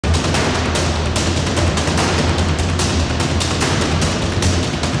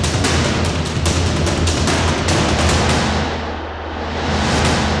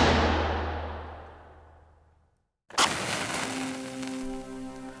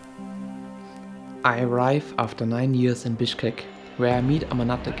I arrive after 9 years in Bishkek, where I meet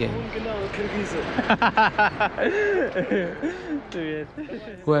Amanat again,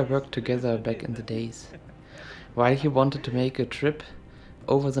 who I worked together back in the days. While he wanted to make a trip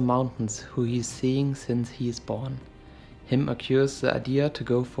over the mountains who he is seeing since he is born. Him occurs the idea to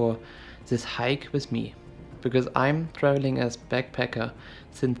go for this hike with me, because I'm traveling as backpacker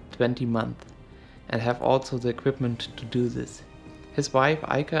since 20 months and have also the equipment to do this. His wife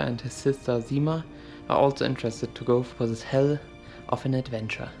Aika and his sister Zima are also interested to go for this hell of an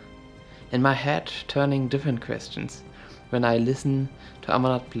adventure. In my head turning different questions when I listen to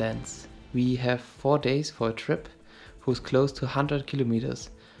Amanat plans. We have 4 days for a trip who's close to 100 kilometers,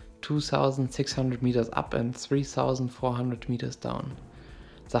 2,600 meters up and 3,400 meters down.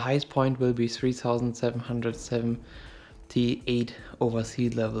 The highest point will be 3,778 over sea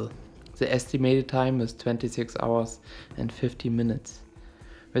level. The estimated time is 26 hours and 50 minutes.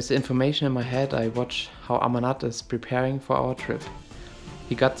 With the information in my head, I watch how Amanat is preparing for our trip.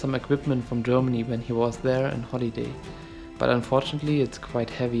 He got some equipment from Germany when he was there on holiday, but unfortunately it's quite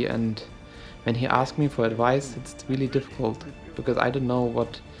heavy, and when he asked me for advice, it's really difficult because I don't know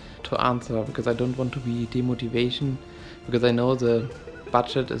what to answer, because I don't want to be demotivation, because I know the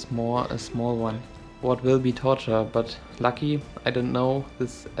budget is more a small one. What will be torture, but lucky I don't know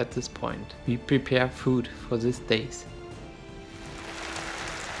this at this point. We prepare food for these days.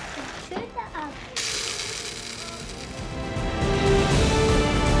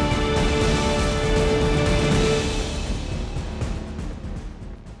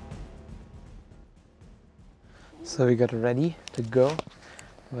 So we got ready to go,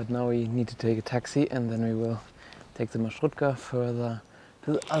 but now we need to take a taxi and then we will take the Marschrutka further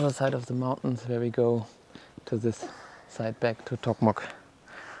to the other side of the mountains, where we go to this side back to Tokmok.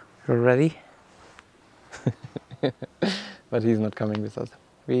 You're ready? But he's not coming with us.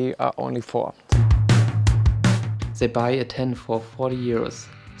 We are only 4. They buy a tent for 40 euros,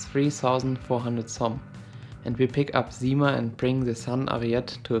 3,400 som, and we pick up Zima and bring the son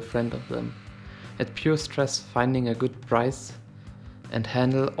Ariette to a friend of them. It's pure stress finding a good price and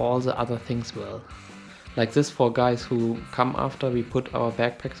handle all the other things well. Like this 4 guys who come after we put our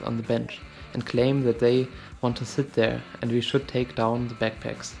backpacks on the bench and claim that they want to sit there and we should take down the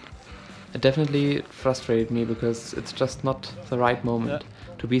backpacks. It definitely frustrated me because it's just not the right moment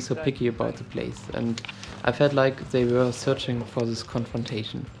to be so picky about the place, and I felt like they were searching for this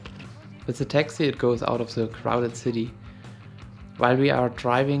confrontation. With the taxi it goes out of the crowded city. While we are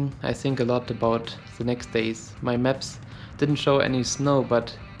driving, I think a lot about the next days. My maps didn't show any snow,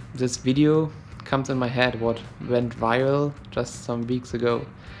 but this video comes in my head what went viral just some weeks ago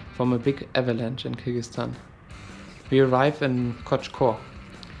from a big avalanche in Kyrgyzstan. We arrive in Kochkor.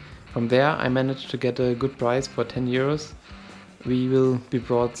 From there I managed to get a good price for 10 euros. We will be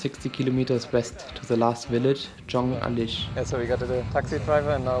brought 60 kilometers west to the last village, Jong Alish. Yeah, so we got a taxi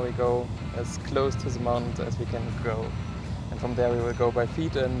driver and now we go as close to the mountains as we can go. And from there we will go by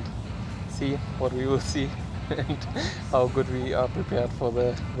feet and see what we will see and how good we are prepared for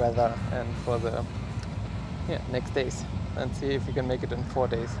the weather and for the next days, and see if we can make it in 4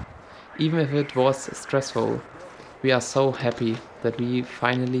 days. Even if it was stressful, we are so happy that we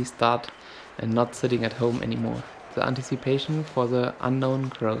finally start and not sitting at home anymore. The anticipation for the unknown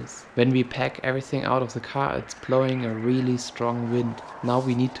grows. When we pack everything out of the car, it's blowing a really strong wind. Now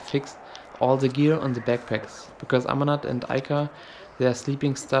we need to fix all the gear on the backpacks, because Amanat and Aika, their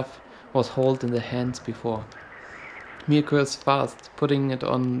sleeping stuff was held in the hands before. Mirko is fast. Putting it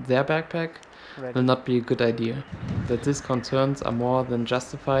on their backpack will not be a good idea. That these concerns are more than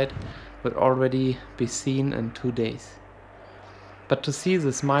justified will already be seen in 2 days. But to see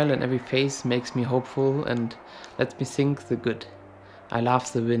the smile in every face makes me hopeful and lets me think the good. I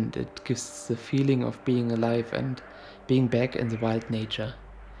love the wind. It gives the feeling of being alive and being back in the wild nature.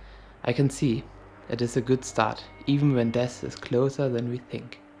 I can see it is a good start, even when death is closer than we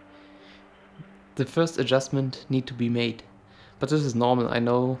think. The first adjustment need to be made, but this is normal. I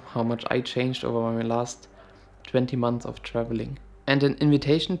know how much I changed over my last 20 months of traveling. And an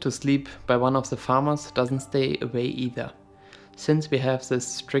invitation to sleep by one of the farmers doesn't stay away either. Since we have this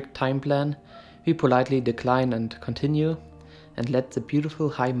strict time plan, we politely decline and continue and let the beautiful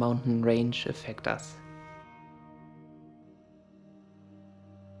high mountain range affect us.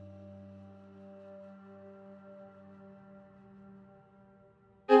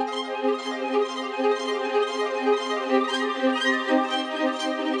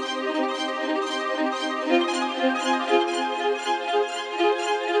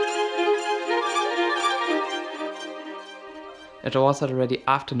 It was already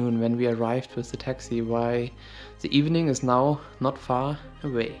afternoon when we arrived with the taxi, while the evening is now not far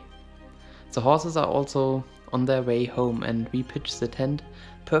away. The horses are also on their way home and we pitch the tent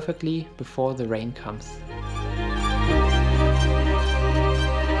perfectly before the rain comes.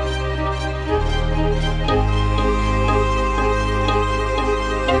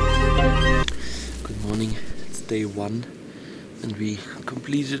 Good morning, it's day 1 and we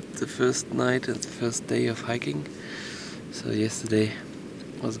completed the first night and the first day of hiking. So yesterday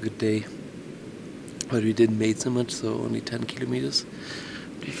was a good day, but we didn't make so much, so only 10 kilometers.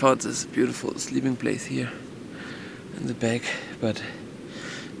 We found this beautiful sleeping place here in the back, but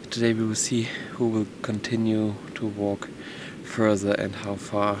today we will see who will continue to walk further and how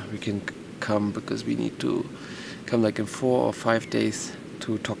far we can come, because we need to come like in 4 or 5 days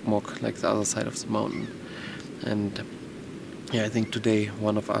to Tokmok, like the other side of the mountain. And yeah, I think today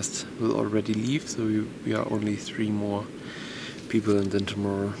one of us will already leave, so we are only 3 more people, and then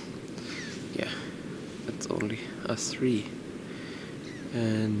tomorrow, yeah, it's only us 3.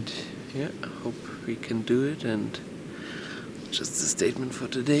 And yeah, I hope we can do it, and just a statement for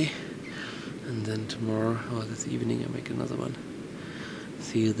today. And then tomorrow or this evening I make another one.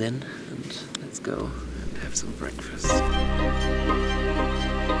 See you then, and let's go and have some breakfast.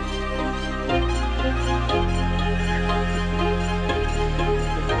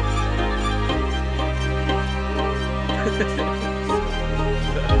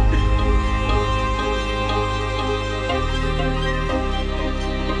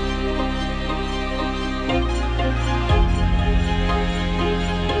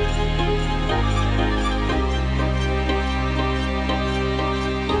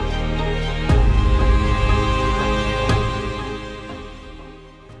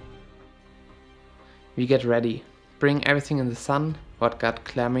 We get ready, bring everything in the sun, what got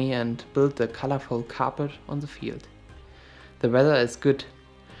clammy, and build the colorful carpet on the field. The weather is good,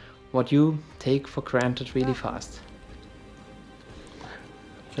 what you take for granted really fast.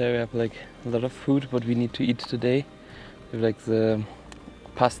 There we have like a lot of food what we need to eat today. We have like the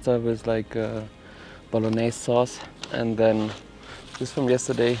pasta with like bolognese sauce, and then this from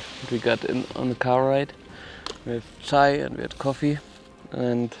yesterday we got in on the car ride. We have chai and we had coffee,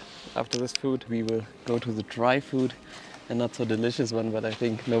 and after this food we will go to the dry food, and not so delicious one, but I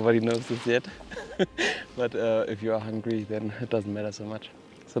think nobody knows this yet. But if you are hungry, then it doesn't matter so much.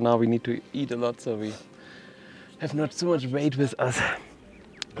 So now we need to eat a lot, so we have not so much weight with us.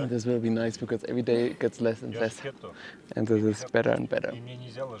 And this will be nice, because every day it gets less and less, and this is better and better.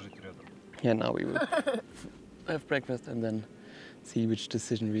 Yeah, now we will have breakfast and then see which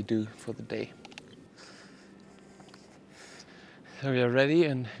decision we do for the day. So we are ready,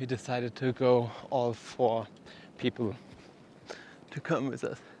 and we decided to go all 4 people to come with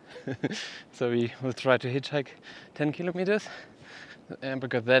us. So we will try to hitchhike 10 kilometers,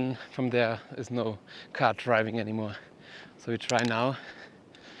 because then from there is no car driving anymore. So we try now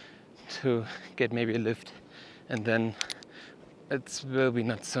to get maybe a lift, and then it will be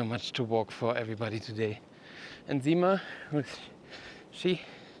not so much to walk for everybody today. And Sima, she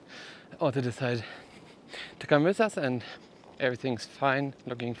also decided to come with us, and everything's fine,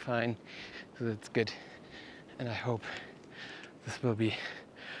 looking fine, so that's good. And I hope this will be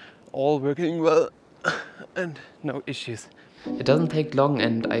all working well and no issues. It doesn't take long,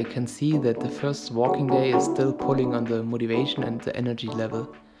 and I can see that the first walking day is still pulling on the motivation and the energy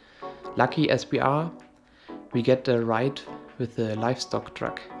level. Lucky as we are, we get a ride with the livestock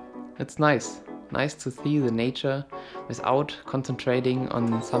truck. It's nice to see the nature without concentrating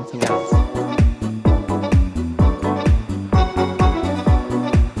on something else.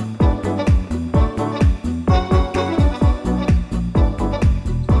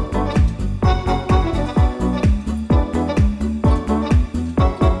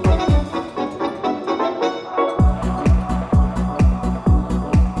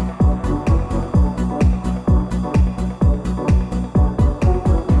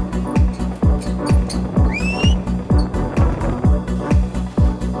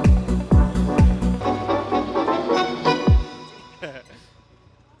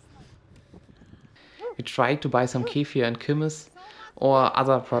 We tried to buy some kefir and kümmels or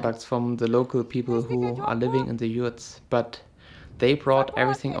other products from the local people who are living in the yurts, but they brought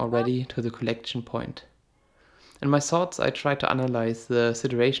everything already to the collection point. In my thoughts, I tried to analyze the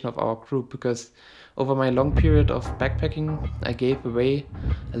situation of our group, because over my long period of backpacking I gave away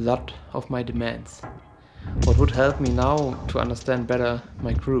a lot of my demands. What would help me now to understand better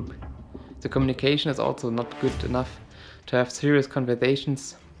my group? The communication is also not good enough to have serious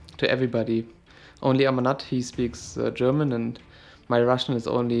conversations to everybody. Only Amanat, he speaks German, and my Russian is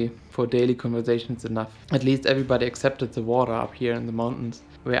only for daily conversations enough. At least everybody accepted the water up here in the mountains,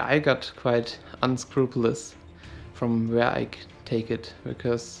 where I got quite unscrupulous from where I take it,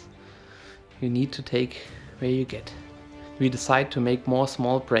 because you need to take where you get. We decide to make more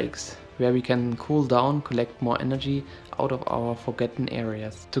small breaks, where we can cool down, collect more energy out of our forgotten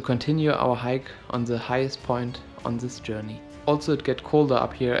areas, to continue our hike on the highest point on this journey. Also, it gets colder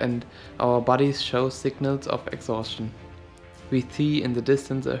up here and our bodies show signals of exhaustion. We see in the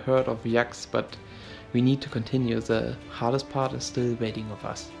distance a herd of yaks, but we need to continue. The hardest part is still waiting of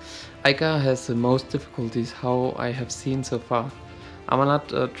us. Aika has the most difficulties, how I have seen so far.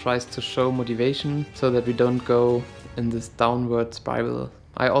 Amarnath tries to show motivation so that we don't go in this downward spiral.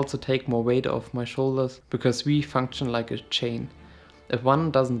 I also take more weight off my shoulders because we function like a chain. If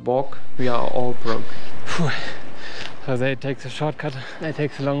one doesn't walk, we are all broke. So they take the shortcut, I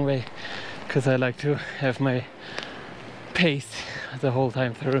take the long way, because I like to have my pace the whole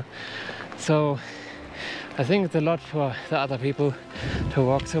time through. So I think it's a lot for the other people to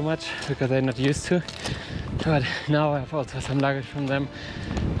walk so much because they're not used to. But now I have also some luggage from them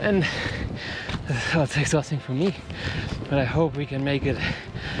and it's exhausting for me. But I hope we can make it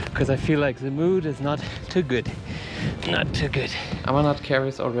because I feel like the mood is not too good. Not too good. Amarnath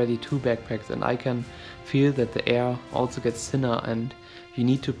carries already 2 backpacks and I can feel that the air also gets thinner and you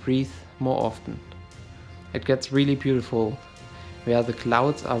need to breathe more often. It gets really beautiful where the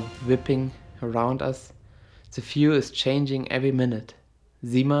clouds are whipping around us. The view is changing every minute.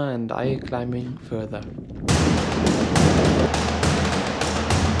 Sima and I climbing further.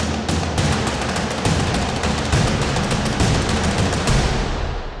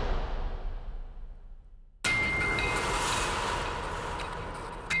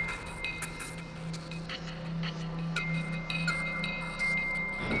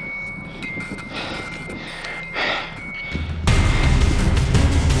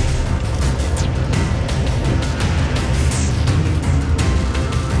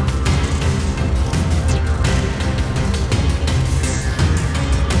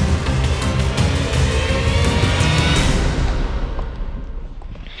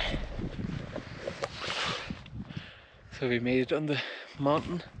 So we made it on the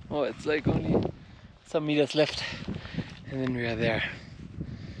mountain. Oh, it's like only some meters left and then we are there.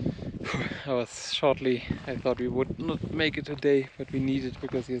 I thought we would not make it today, but we need it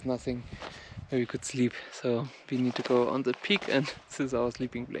because there's nothing where we could sleep. So we need to go on the peak and this is our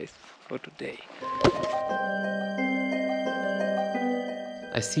sleeping place for today.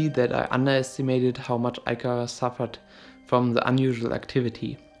 I see that I underestimated how much Aika suffered from the unusual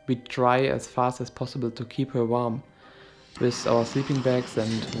activity. We try as fast as possible to keep her warm with our sleeping bags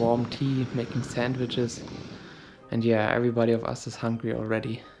and warm tea, making sandwiches. And yeah, everybody of us is hungry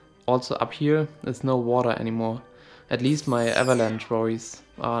already. Also up here is no water anymore. At least my avalanche worries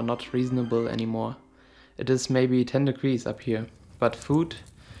are not reasonable anymore. It is maybe 10 degrees up here, but food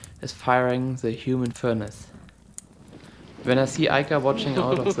is firing the human furnace. When I see Aika watching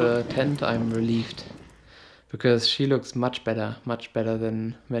out of the tent, I'm relieved. Because she looks much better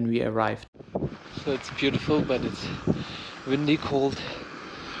than when we arrived. So it's beautiful, but it's windy, cold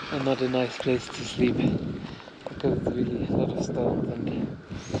and not a nice place to sleep. Because it's really a lot of stones and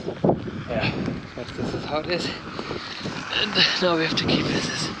yeah, but this is how it is. And now we have to keep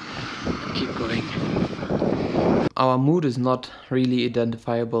this and keep going. Our mood is not really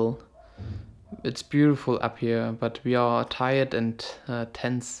identifiable. It's beautiful up here, but we are tired and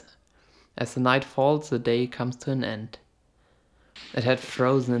tense. As the night falls, the day comes to an end. It had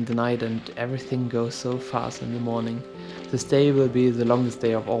frozen in the night and everything goes so fast in the morning. This day will be the longest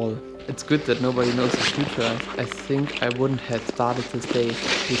day of all. It's good that nobody knows the future. I think I wouldn't have started this day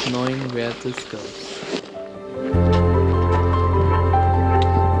with knowing where this goes.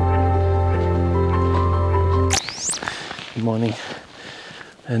 Good morning.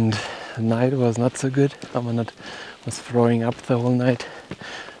 And the night was not so good. Amarnath was throwing up the whole night.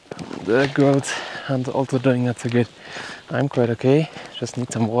 The girls are also doing not so good. I'm quite okay, just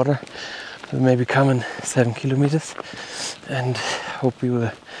need some water. We'll maybe come in 7 kilometers and hope we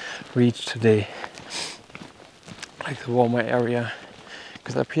will reach today like the warmer area,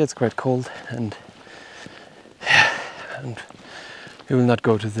 because up here it's quite cold and we will not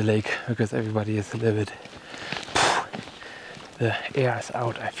go to the lake because everybody is a little bit, the air is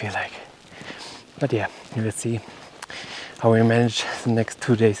out, I feel like. But yeah, let's see how we manage the next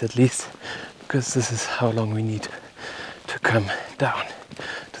 2 days at least, because this is how long we need to come down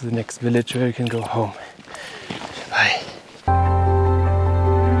to the next village where we can go home. Bye.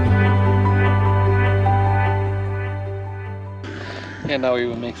 And now we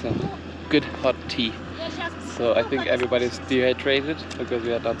will make some good hot tea. So I think everybody's dehydrated because we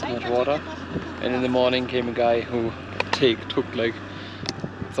had not so much water. And in the morning came a guy who took like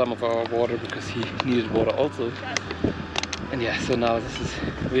some of our water because he needed water also. And yeah, so now this is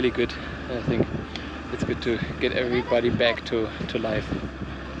really good. I think it's good to get everybody back to life.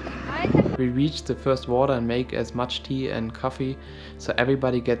 We reach the first water and make as much tea and coffee so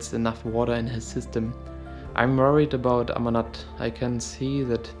everybody gets enough water in his system. I'm worried about Amanat. I can see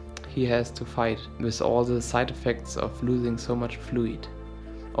that he has to fight with all the side effects of losing so much fluid.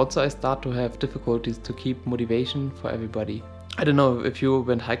 Also, I start to have difficulties to keep motivation for everybody. I don't know if you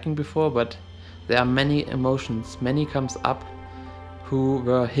went hiking before, but there are many emotions, many comes up who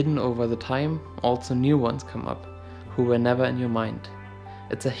were hidden over the time, also new ones come up, who were never in your mind.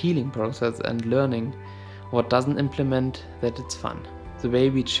 It's a healing process and learning what doesn't implement that it's fun. The way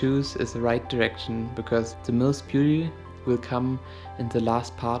we choose is the right direction because the most beauty will come in the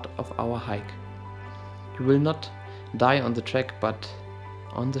last part of our hike. You will not die on the track but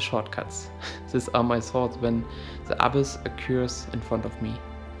on the shortcuts. These are my thoughts when the abyss occurs in front of me.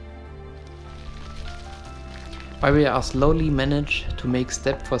 While we are slowly manage to make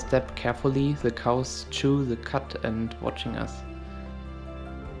step for step carefully, the cows chew the cud and watching us.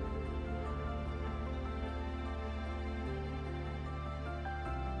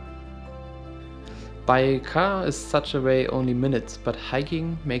 By car is such a way only minutes, but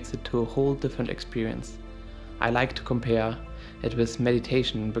hiking makes it to a whole different experience. I like to compare it with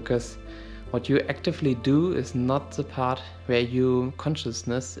meditation because what you actively do is not the part where your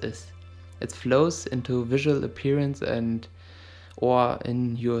consciousness is. It flows into visual appearance or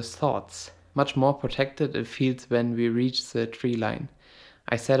in your thoughts. Much more protected it feels when we reach the tree line.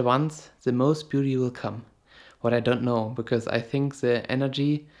 I said once, the most beauty will come. What I don't know, because I think the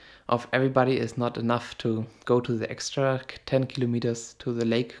energy of everybody is not enough to go to the extra 10 kilometers to the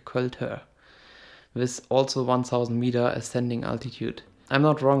lake Köl-Tör, with also 1000 meter ascending altitude. I'm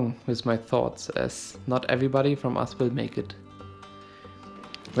not wrong with my thoughts, as not everybody from us will make it.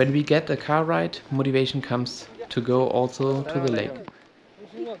 When we get a car ride, motivation comes to go also to the lake.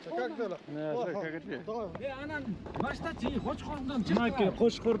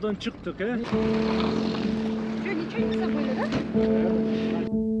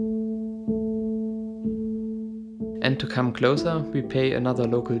 And to come closer, we pay another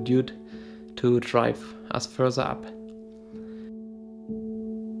local dude to drive us further up.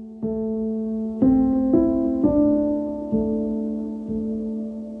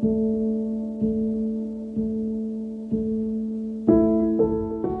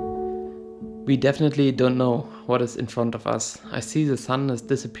 We definitely don't know what is in front of us. I see the sun is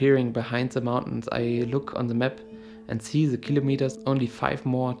disappearing behind the mountains. I look on the map and see the kilometers, only 5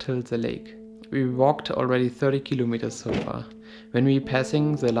 more till the lake. We walked already 30 kilometers so far, when we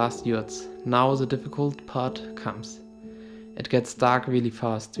passing the last yurts. Now the difficult part comes. It gets dark really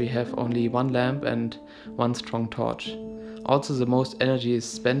fast. We have only one lamp and one strong torch. Also the most energy is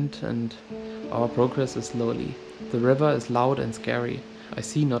spent and our progress is slowly. The river is loud and scary. I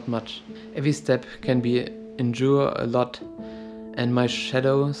see not much. Every step can be endure a lot and my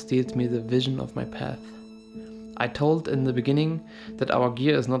shadow steals me the vision of my path. I told in the beginning that our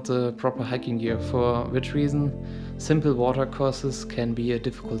gear is not the proper hiking gear, for which reason simple water courses can be a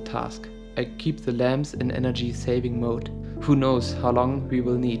difficult task. I keep the lamps in energy saving mode. Who knows how long we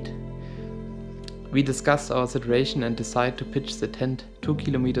will need. We discuss our situation and decide to pitch the tent 2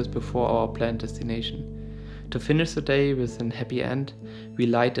 kilometers before our planned destination. To finish the day with a happy end, we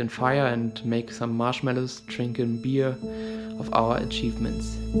light a fire and make some marshmallows, drink a beer of our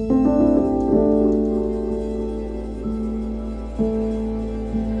achievements.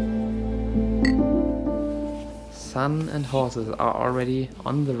 Sun and horses are already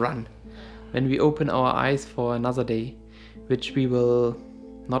on the run when we open our eyes for another day, which we will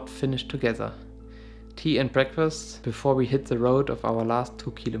not finish together. Tea and breakfast before we hit the road of our last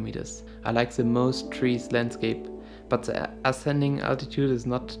 2 kilometers. I like the most trees landscape, but the ascending altitude is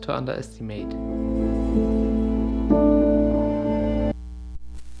not to underestimate.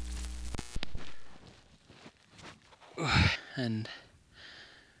 And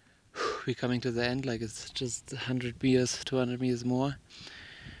we're coming to the end, like it's just 100 meters, 200 meters more.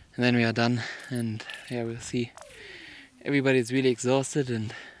 And then we are done, and yeah, we'll see. Everybody's really exhausted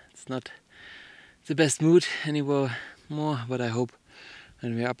and it's not the best mood anymore, but I hope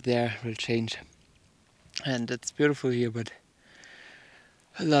when we're up there will change. And it's beautiful here, but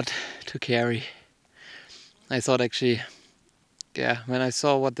a lot to carry. I thought actually, yeah, when I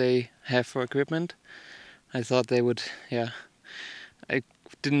saw what they have for equipment, I thought they would, yeah, I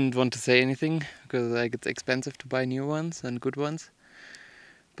didn't want to say anything because like it's expensive to buy new ones and good ones.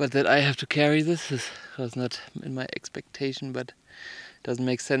 But that I have to carry this was not in my expectation, but it doesn't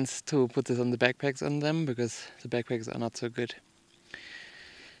make sense to put this on the backpacks on them because the backpacks are not so good.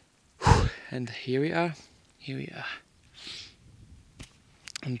 And here we are.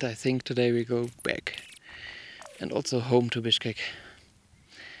 And I think today we go back and also home to Bishkek.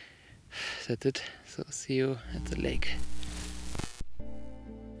 That's it. So see you at the lake.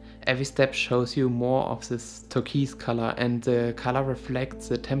 Every step shows you more of this turquoise color, and the color reflects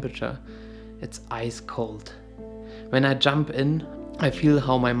the temperature. It's ice cold. When I jump in, I feel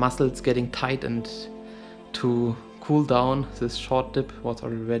how my muscles getting tight, and to cool down, this short dip was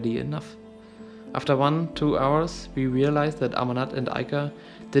already enough. After 1-2 hours, we realized that Amanat and Aika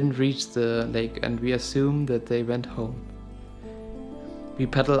didn't reach the lake, and we assumed that they went home. We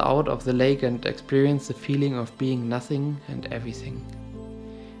paddle out of the lake and experience the feeling of being nothing and everything.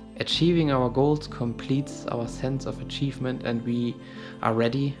 Achieving our goals completes our sense of achievement, and we are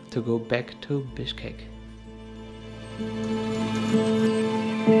ready to go back to Bishkek.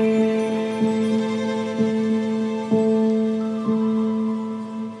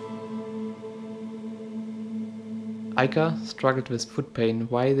 Aika struggled with foot pain,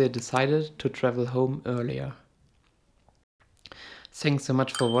 why they decided to travel home earlier. Thanks so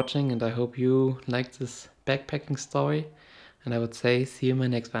much for watching, and I hope you liked this backpacking story. And I would say see you in my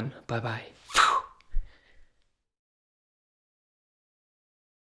next one. Bye bye.